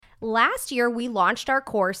Last year, we launched our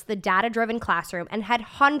course, The Data-Driven Classroom, and had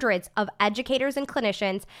hundreds of educators and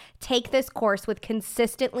clinicians take this course with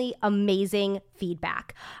consistently amazing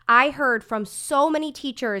feedback. I heard from so many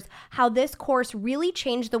teachers how this course really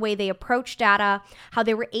changed the way they approach data, how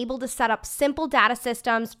they were able to set up simple data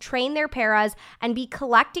systems, train their paras, and be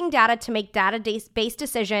collecting data to make data-based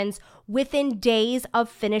decisions within days of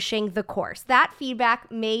finishing the course. That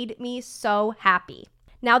feedback made me so happy.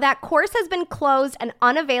 Now, that course has been closed and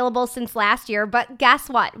unavailable since last year, but guess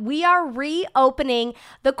what? We are reopening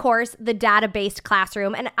the course, The Data-Based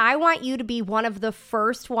Classroom, and I want you to be one of the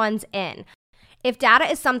first ones in. If data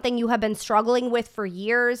is something you have been struggling with for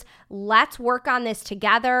years, let's work on this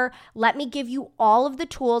together. Let me give you all of the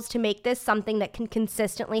tools to make this something that can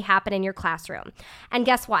consistently happen in your classroom. And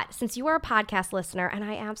guess what? Since you are a podcast listener, and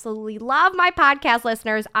I absolutely love my podcast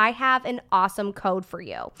listeners, I have an awesome code for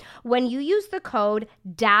you. When you use the code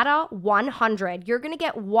DATA100, you're going to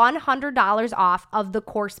get $100 off of the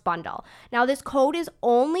course bundle. Now, this code is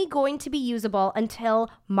only going to be usable until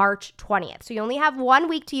March 20th. So you only have 1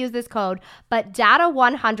 week to use this code, but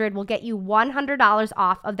Data100 will get you $100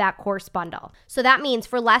 off of that course bundle. So that means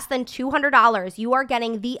for less than $200, you are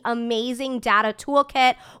getting the amazing data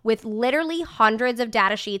toolkit with literally hundreds of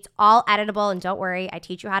data sheets, all editable. And don't worry, I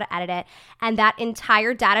teach you how to edit it. And that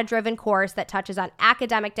entire data-driven course that touches on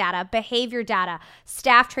academic data, behavior data,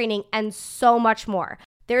 staff training, and so much more.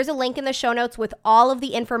 There's a link in the show notes with all of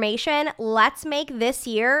the information. Let's make this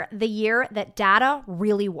year the year that data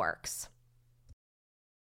really works.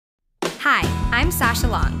 Hi, I'm Sasha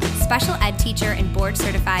Long, special ed teacher and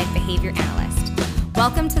board-certified behavior analyst.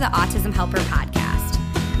 Welcome to the Autism Helper podcast.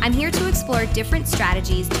 I'm here to explore different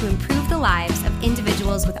strategies to improve the lives of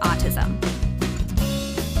individuals with autism.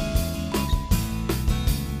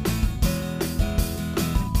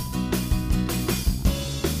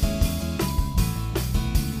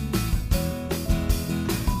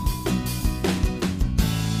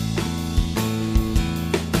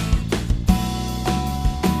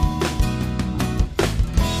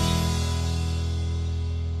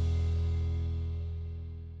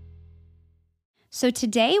 So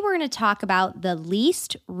today we're going to talk about the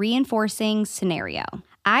least reinforcing scenario.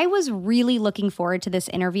 I was really looking forward to this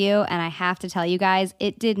interview, and I have to tell you guys,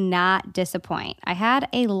 it did not disappoint. I had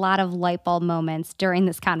a lot of light bulb moments during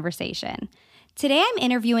this conversation. Today I'm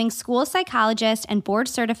interviewing school psychologist and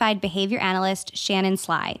board-certified behavior analyst Shannon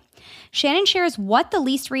Sly. Shannon shares what the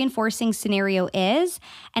least reinforcing scenario is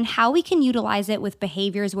and how we can utilize it with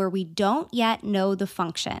behaviors where we don't yet know the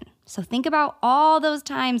function. So think about all those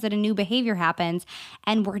times that a new behavior happens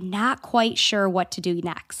and we're not quite sure what to do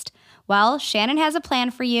next. Well, Shannon has a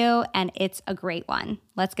plan for you, and it's a great one.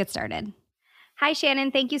 Let's get started. Hi,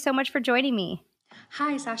 Shannon. Thank you so much for joining me.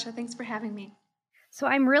 Hi, Sasha. Thanks for having me. So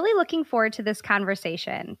I'm really looking forward to this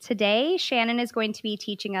conversation. Today, Shannon is going to be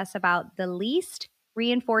teaching us about the least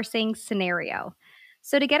reinforcing scenario.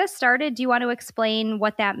 So to get us started, do you want to explain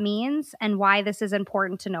what that means and why this is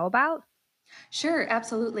important to know about? Sure,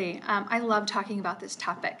 absolutely. I love talking about this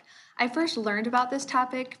topic. I first learned about this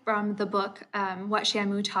topic from the book, What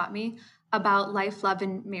Shamu Taught Me, about life, love,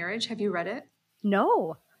 and marriage. Have you read it?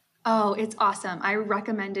 No. Oh, it's awesome. I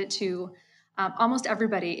recommend it to almost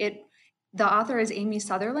everybody. The author is Amy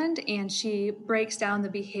Sutherland, and she breaks down the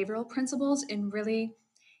behavioral principles in really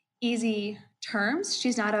easy terms.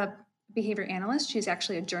 She's not a behavior analyst. She's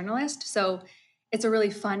actually a journalist. So it's a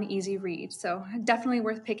really fun, easy read. So definitely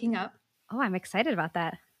worth picking up. Oh, I'm excited about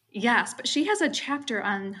that. Yes, but she has a chapter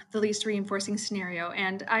on the least reinforcing scenario,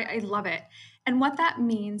 and I love it. And what that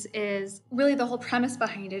means is really the whole premise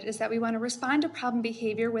behind it is that we want to respond to problem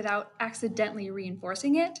behavior without accidentally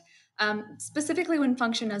reinforcing it, specifically when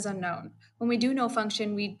function is unknown. When we do know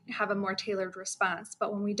function, we have a more tailored response.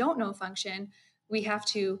 But when we don't know function, we have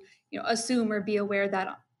to assume or be aware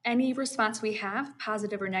that any response we have,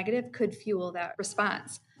 positive or negative, could fuel that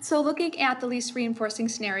response. So looking at the least reinforcing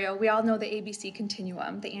scenario, we all know the ABC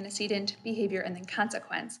continuum, the antecedent, behavior, and then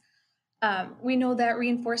consequence. We know that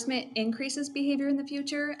reinforcement increases behavior in the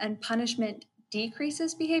future and punishment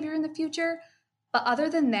decreases behavior in the future. But other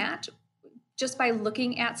than that, just by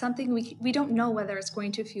looking at something, we don't know whether it's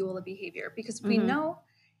going to fuel a behavior because we know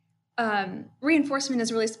reinforcement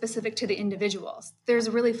is really specific to the individuals. There's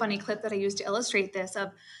a really funny clip that I used to illustrate this of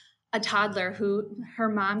a toddler who her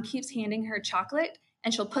mom keeps handing her chocolate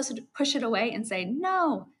and she'll push it away and say,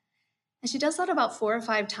 no. And she does that about 4 or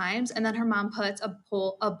 5 times. And then her mom puts a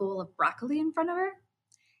bowl of broccoli in front of her.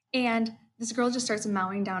 And this girl just starts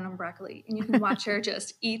mowing down on broccoli. And you can watch her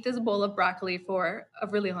just eat this bowl of broccoli for a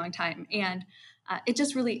really long time. And it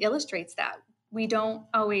just really illustrates that. We don't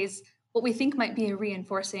always what we think might be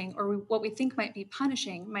reinforcing or what we think might be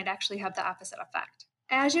punishing might actually have the opposite effect.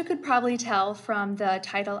 As you could probably tell from the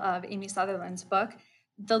title of Amy Sutherland's book,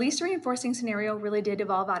 the least reinforcing scenario really did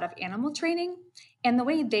evolve out of animal training. And the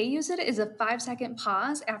way they use it is a 5-second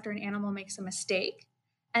pause after an animal makes a mistake,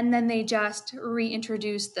 and then they just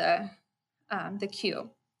reintroduce the cue.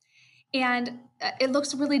 And it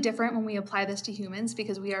looks really different when we apply this to humans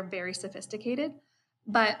because we are very sophisticated.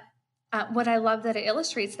 But what I love that it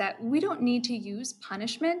illustrates that we don't need to use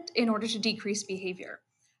punishment in order to decrease behavior.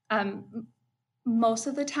 Most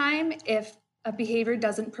of the time, if a behavior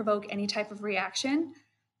doesn't provoke any type of reaction,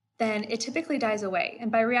 then it typically dies away.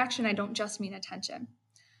 And by reaction, I don't just mean attention.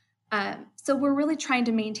 So we're really trying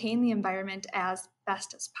to maintain the environment as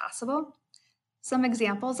best as possible. Some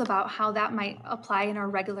examples about how that might apply in our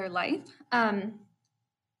regular life.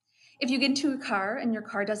 If you get into a car and your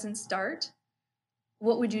car doesn't start,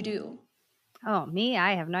 what would you do? Oh, me?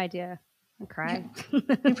 I have no idea. I cry.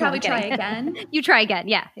 You probably try again. You try again.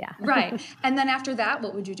 Yeah. Right. And then after that,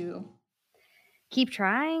 what would you do? Keep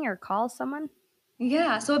trying or call someone?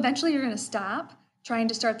 Yeah. So eventually you're going to stop trying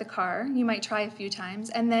to start the car. You might try a few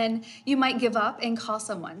times, and then you might give up and call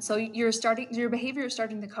someone. So your behavior of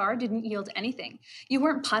starting the car didn't yield anything. You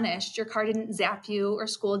weren't punished. Your car didn't zap you or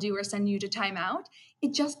scold you or send you to timeout.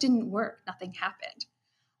 It just didn't work. Nothing happened.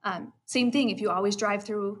 Same thing if you always drive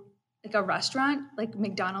through like a restaurant, like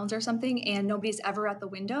McDonald's or something, and nobody's ever at the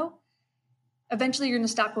window. Eventually you're going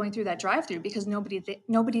to stop going through that drive-through because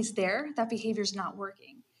nobody's there. That behavior's not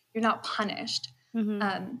working. You're not punished.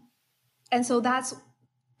 Mm-hmm. And so that's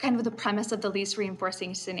kind of the premise of the least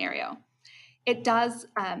reinforcing scenario. It does,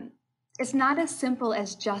 it's not as simple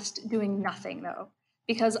as just doing nothing though,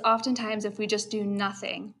 because oftentimes if we just do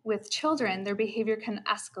nothing with children, their behavior can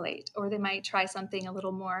escalate, or they might try something a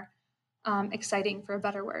little more exciting, for a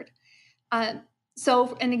better word.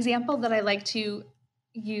 So an example that I like to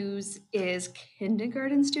use is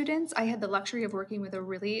kindergarten students. I had the luxury of working with a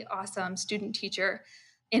really awesome student teacher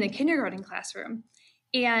in a kindergarten classroom.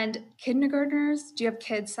 And kindergartners, do you have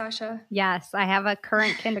kids, Sasha? Yes, I have a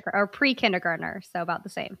current kindergarten or pre-kindergartner, so about the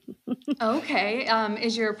same. Okay.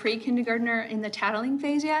 Is your pre-kindergartner in the tattling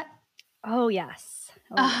phase yet? Oh, yes.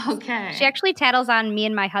 Okay. She actually tattles on me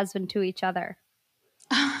and my husband to each other.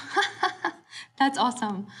 That's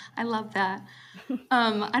awesome. I love that.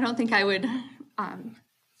 I don't think I would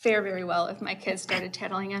fare very well if my kids started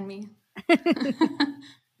tattling on me.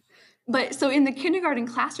 But so in the kindergarten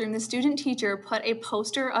classroom, the student teacher put a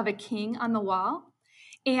poster of a king on the wall.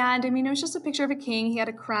 And I mean, it was just a picture of a king. He had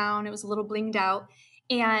a crown. It was a little blinged out.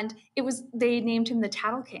 And they named him the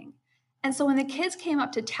Tattle King. And so when the kids came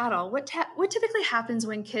up to tattle, what typically happens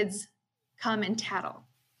when kids come and tattle?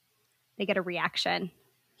 They get a reaction.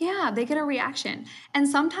 Yeah, they get a reaction. And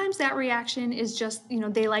sometimes that reaction is just,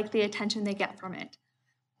 they like the attention they get from it.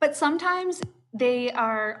 But sometimes they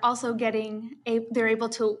are also they're able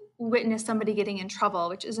to witness somebody getting in trouble,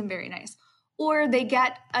 which isn't very nice. Or they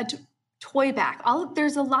get a toy back.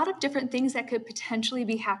 There's a lot of different things that could potentially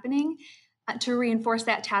be happening to reinforce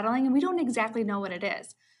that tattling, and we don't exactly know what it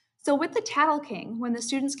is. So with the Tattle King, when the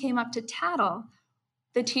students came up to tattle,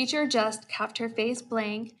 the teacher just kept her face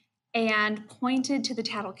blank and pointed to the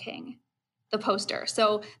Tattle King, the poster.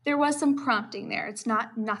 So there was some prompting there. It's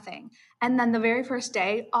not nothing. And then the very first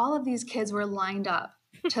day, all of these kids were lined up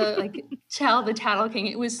to tell the Tattle King.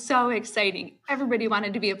 It was so exciting. Everybody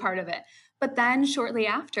wanted to be a part of it. But then shortly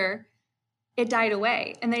after, it died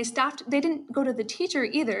away, and they stopped. They didn't go to the teacher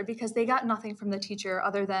either because they got nothing from the teacher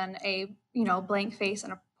other than a blank face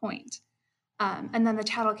and a point. And then the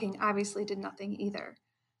Tattle King obviously did nothing either.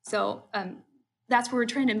 So that's where we're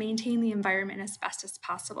trying to maintain the environment as best as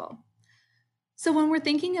possible. So when we're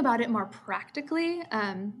thinking about it more practically,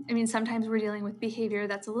 sometimes we're dealing with behavior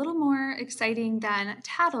that's a little more exciting than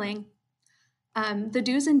tattling. The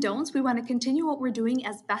do's and don'ts, we want to continue what we're doing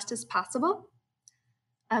as best as possible.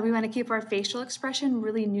 We want to keep our facial expression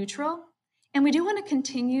really neutral. And we do want to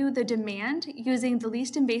continue the demand using the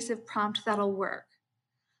least invasive prompt that'll work.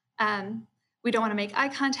 We don't want to make eye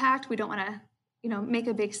contact. We don't want to make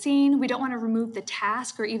a big scene. We don't want to remove the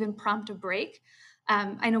task or even prompt a break.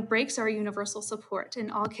 I know breaks are a universal support, and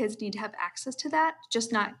all kids need to have access to that,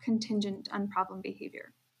 just not contingent on problem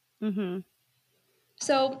behavior. Mm-hmm.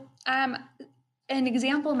 So an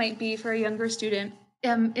example might be for a younger student,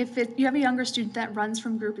 if you have a younger student that runs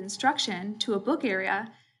from group instruction to a book area,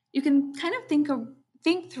 you can kind of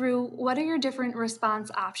think through what are your different response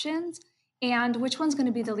options and which one's going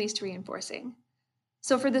to be the least reinforcing.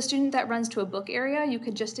 So for the student that runs to a book area, you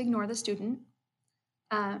could just ignore the student.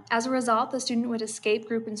 As a result, the student would escape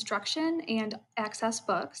group instruction and access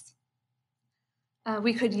books.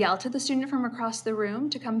 We could yell to the student from across the room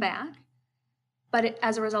to come back. But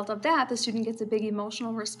as a result of that, the student gets a big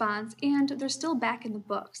emotional response and they're still back in the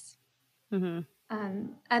books. Mm-hmm.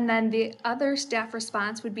 And then the other staff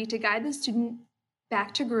response would be to guide the student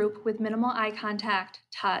back to group with minimal eye contact,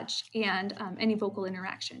 touch, and any vocal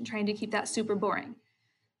interaction, trying to keep that super boring.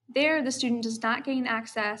 There, the student does not gain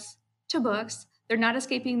access to books. They're not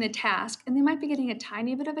escaping the task, and they might be getting a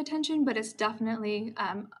tiny bit of attention, but it's definitely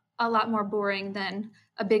a lot more boring than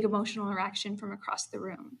a big emotional interaction from across the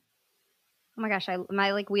room. Oh my gosh,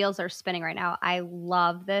 my like wheels are spinning right now. I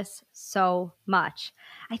love this so much.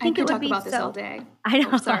 I think could it would talk be about so this all day. I know.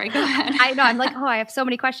 Oh, sorry, go ahead. I know. I'm like, oh, I have so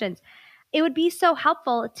many questions. It would be so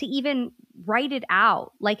helpful to even write it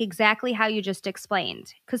out, like exactly how you just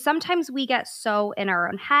explained. Because sometimes we get so in our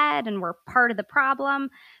own head and we're part of the problem.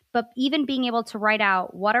 But even being able to write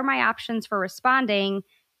out what are my options for responding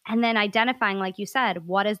and then identifying, like you said,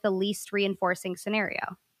 what is the least reinforcing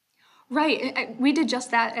scenario? Right. We did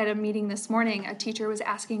just that at a meeting this morning. A teacher was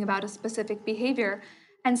asking about a specific behavior.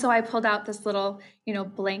 And so I pulled out this little,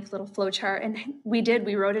 blank little flow chart and we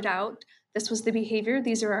wrote it out. This was the behavior.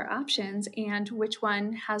 These are our options and which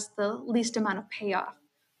one has the least amount of payoff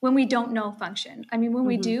when we don't know function. I mean, when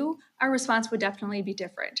we do, our response would definitely be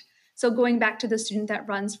different. So going back to the student that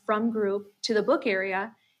runs from group to the book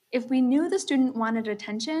area, if we knew the student wanted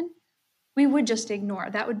attention, we would just ignore.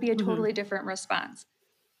 That would be a totally different response.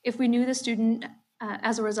 If we knew the student,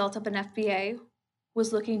 as a result of an FBA,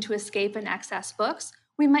 was looking to escape and access books,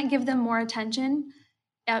 we might give them more attention.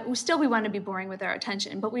 We want to be boring with our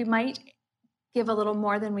attention, but we might give a little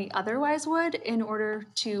more than we otherwise would in order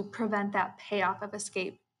to prevent that payoff of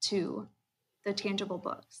escape to the tangible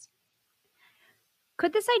books.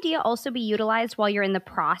 Could this idea also be utilized while you're in the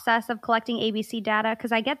process of collecting ABC data?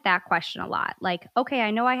 Because I get that question a lot. Like, okay, I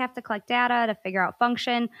know I have to collect data to figure out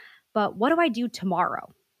function, but what do I do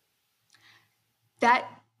tomorrow?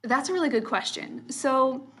 That's a really good question.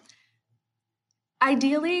 So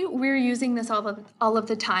ideally, we're using this all of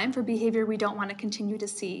the time for behavior we don't want to continue to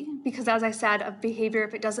see, because as I said, a behavior,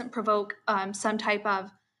 if it doesn't provoke some type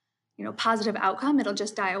of positive outcome, it'll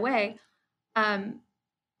just die away.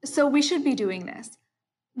 So we should be doing this.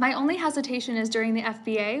 My only hesitation is during the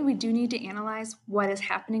FBA, we do need to analyze what is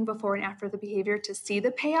happening before and after the behavior to see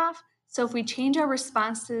the payoff. So if we change our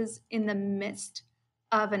responses in the midst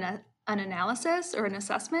of an analysis or an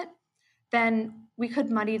assessment, then we could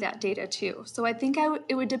muddy that data too. So I think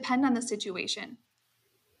it would depend on the situation.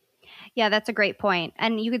 Yeah, that's a great point.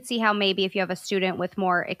 And you could see how maybe if you have a student with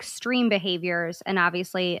more extreme behaviors, and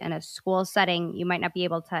obviously in a school setting, you might not be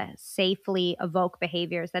able to safely evoke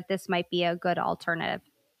behaviors, that this might be a good alternative.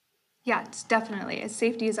 Yeah, it's definitely.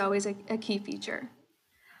 Safety is always a key feature.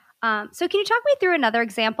 So can you talk me through another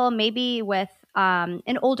example, maybe with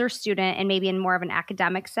an older student and maybe in more of an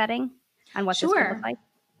academic setting on what this could look like?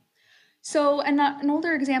 So an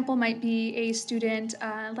older example might be a student,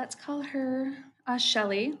 let's call her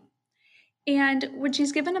Shelley. And when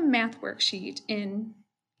she's given a math worksheet in,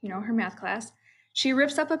 her math class, she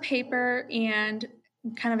rips up a paper and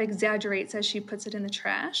kind of exaggerates as she puts it in the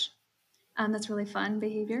trash. That's really fun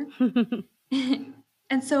behavior.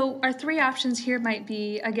 And so our three options here might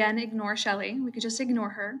be, again, ignore Shelley. We could just ignore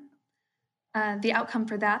her. The outcome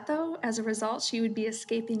for that, though, as a result, she would be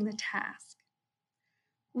escaping the task.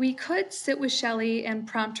 We could sit with Shelley and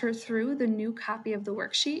prompt her through the new copy of the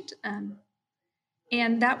worksheet.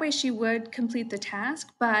 And that way she would complete the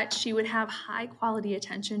task, but she would have high quality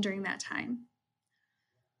attention during that time.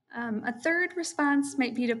 A third response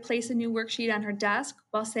might be to place a new worksheet on her desk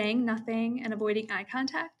while saying nothing and avoiding eye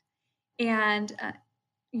contact and,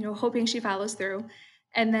 hoping she follows through.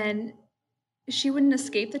 And then she wouldn't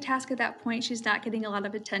escape the task at that point. She's not getting a lot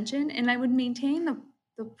of attention. And I would maintain the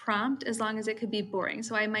prompt as long as it could be boring.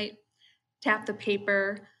 So I might tap the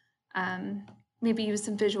paper, maybe use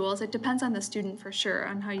some visuals. It depends on the student for sure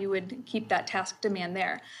on how you would keep that task demand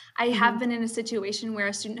there. I have been in a situation where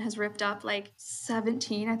a student has ripped up like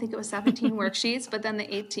 17 worksheets, but then the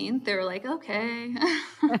 18th, they were like, okay.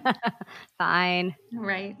 Fine.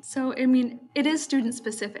 Right. So, I mean, it is student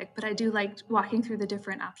specific, but I do like walking through the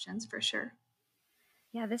different options for sure.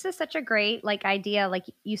 Yeah, this is such a great idea. Like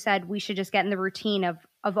you said, we should just get in the routine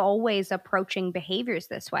of always approaching behaviors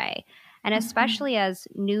this way. And especially as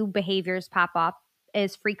new behaviors pop up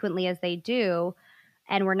as frequently as they do,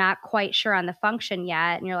 and we're not quite sure on the function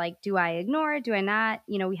yet. And you're like, do I ignore it? Do I not?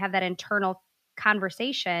 We have that internal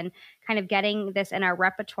conversation, kind of getting this in our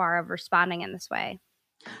repertoire of responding in this way.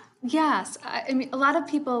 Yes. I mean, a lot of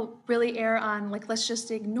people really err on let's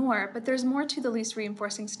just ignore, but there's more to the least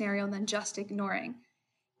reinforcing scenario than just ignoring.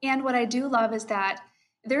 And what I do love is that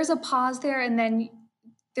there's a pause there, and then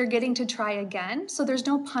they're getting to try again. So there's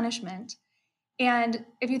no punishment. And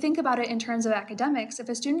if you think about it in terms of academics, if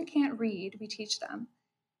a student can't read, we teach them.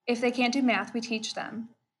 If they can't do math, we teach them.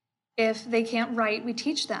 If they can't write, we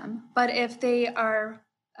teach them. But if they're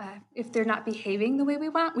not behaving the way we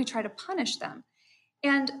want, we try to punish them.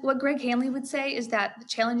 And what Greg Hanley would say is that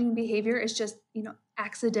challenging behavior is just,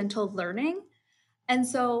 accidental learning. And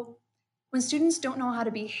so when students don't know how to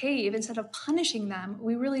behave, instead of punishing them,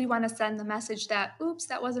 we really want to send the message that, oops,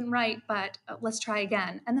 that wasn't right, but let's try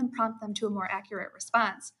again, and then prompt them to a more accurate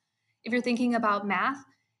response. If you're thinking about math,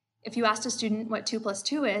 if you asked a student what 2 +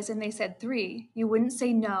 2 is and they said 3, you wouldn't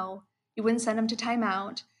say no, you wouldn't send them to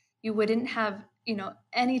timeout, you wouldn't have,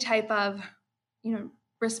 any type of,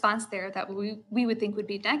 response there that we would think would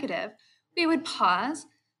be negative. We would pause,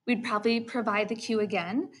 we'd probably provide the cue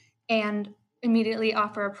again, and immediately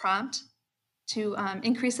offer a prompt to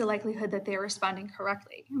increase the likelihood that they're responding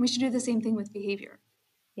correctly. And we should do the same thing with behavior.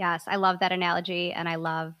 Yes, I love that analogy, and I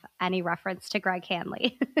love any reference to Greg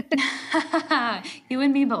Hanley. You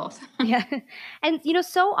and me both. Yeah. And,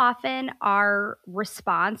 so often our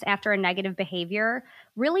response after a negative behavior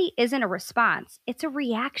really isn't a response. It's a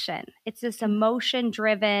reaction. It's this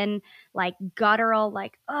emotion-driven, guttural,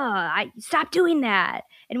 stop doing that.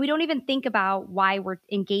 And we don't even think about why we're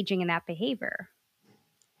engaging in that behavior.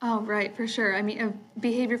 Oh, right, for sure. I mean,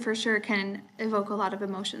 behavior for sure can evoke a lot of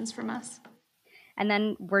emotions from us. And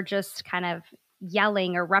then we're just kind of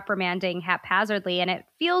yelling or reprimanding haphazardly, and it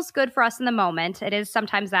feels good for us in the moment. It is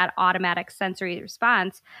sometimes that automatic sensory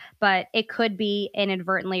response, but it could be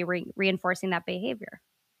inadvertently reinforcing that behavior.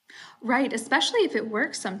 Right, especially if it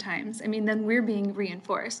works sometimes. I mean, then we're being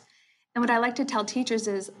reinforced. And what I like to tell teachers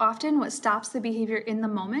is often what stops the behavior in the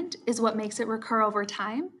moment is what makes it recur over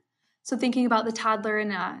time. So thinking about the toddler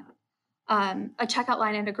in a checkout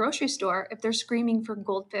line at a grocery store, if they're screaming for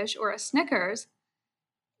goldfish or a Snickers,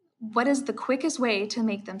 what is the quickest way to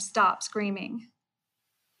make them stop screaming?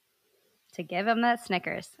 To give them that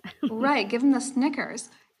Snickers. Right, give them the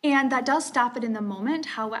Snickers. And that does stop it in the moment.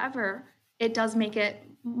 However, it does make it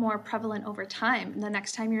more prevalent over time. The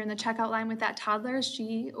next time you're in the checkout line with that toddler,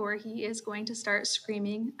 she or he is going to start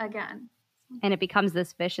screaming again. And it becomes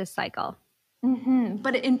this vicious cycle. Mm-hmm.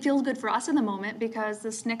 But it feels good for us in the moment because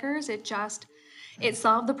the Snickers, it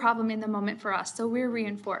solved the problem in the moment for us. So we're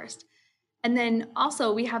reinforced. And then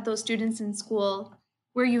also we have those students in school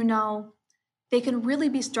where they can really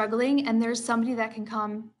be struggling, and there's somebody that can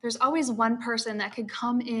come. There's always one person that could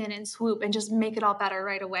come in and swoop and just make it all better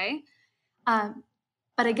right away.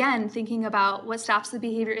 But again, thinking about what stops the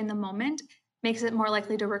behavior in the moment makes it more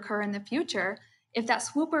likely to recur in the future. If that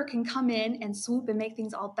swooper can come in and swoop and make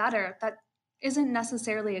things all better, that isn't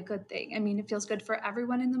necessarily a good thing. I mean, it feels good for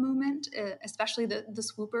everyone in the moment, especially the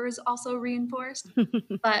swooper is also reinforced.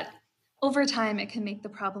 But over time, it can make the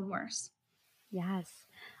problem worse. Yes.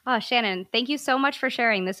 Oh, Shannon, thank you so much for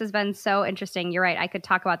sharing. This has been so interesting. You're right. I could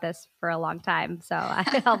talk about this for a long time. So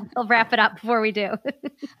I'll wrap it up before we do.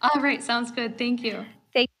 All right. Sounds good. Thank you.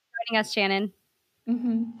 Thanks for joining us, Shannon.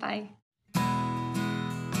 Mm-hmm. Bye.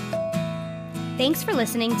 Thanks for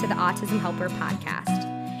listening to the Autism Helper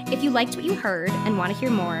podcast. If you liked what you heard and want to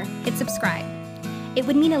hear more, hit subscribe. It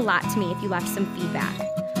would mean a lot to me if you left some feedback.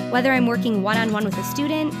 Whether I'm working one-on-one with a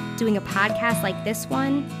student, doing a podcast like this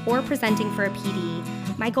one, or presenting for a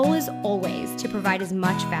PD, my goal is always to provide as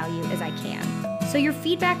much value as I can. So your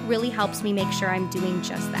feedback really helps me make sure I'm doing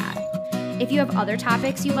just that. If you have other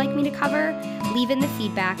topics you'd like me to cover, leave in the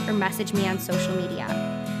feedback or message me on social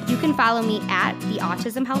media. You can follow me at The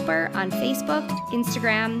Autism Helper on Facebook,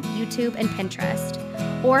 Instagram, YouTube, and Pinterest,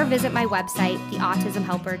 or visit my website,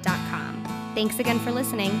 theautismhelper.com. Thanks again for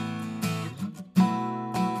listening.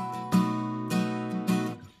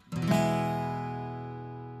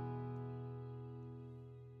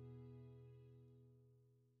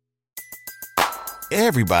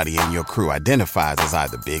 Everybody in your crew identifies as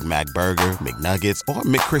either Big Mac Burger, McNuggets, or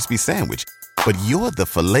McCrispy Sandwich. But you're the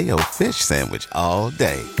Filet-O-Fish Sandwich all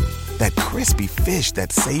day. That crispy fish,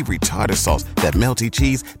 that savory tartar sauce, that melty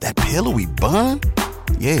cheese, that pillowy bun.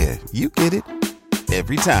 Yeah, you get it.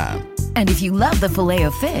 Every time. And if you love the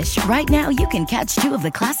Filet-O-Fish, right now you can catch two of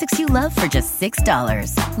the classics you love for just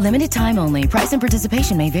 $6. Limited time only. Price and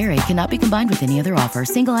participation may vary. Cannot be combined with any other offer.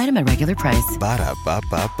 Single item at regular price.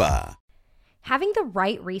 Ba-da-ba-ba-ba. Having the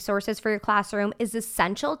right resources for your classroom is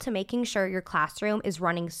essential to making sure your classroom is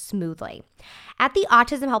running smoothly. At the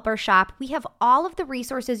Autism Helper Shop, we have all of the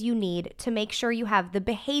resources you need to make sure you have the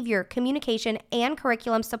behavior, communication, and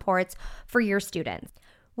curriculum supports for your students.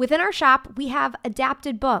 Within our shop, we have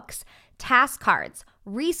adapted books, task cards,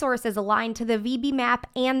 resources aligned to the VB map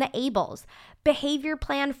and the ABLES, behavior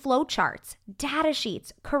plan flowcharts, data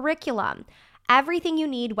sheets, curriculum. Everything you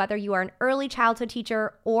need, whether you are an early childhood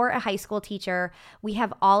teacher or a high school teacher, we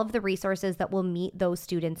have all of the resources that will meet those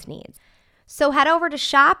students' needs. So head over to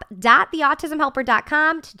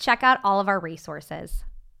shop.theautismhelper.com to check out all of our resources.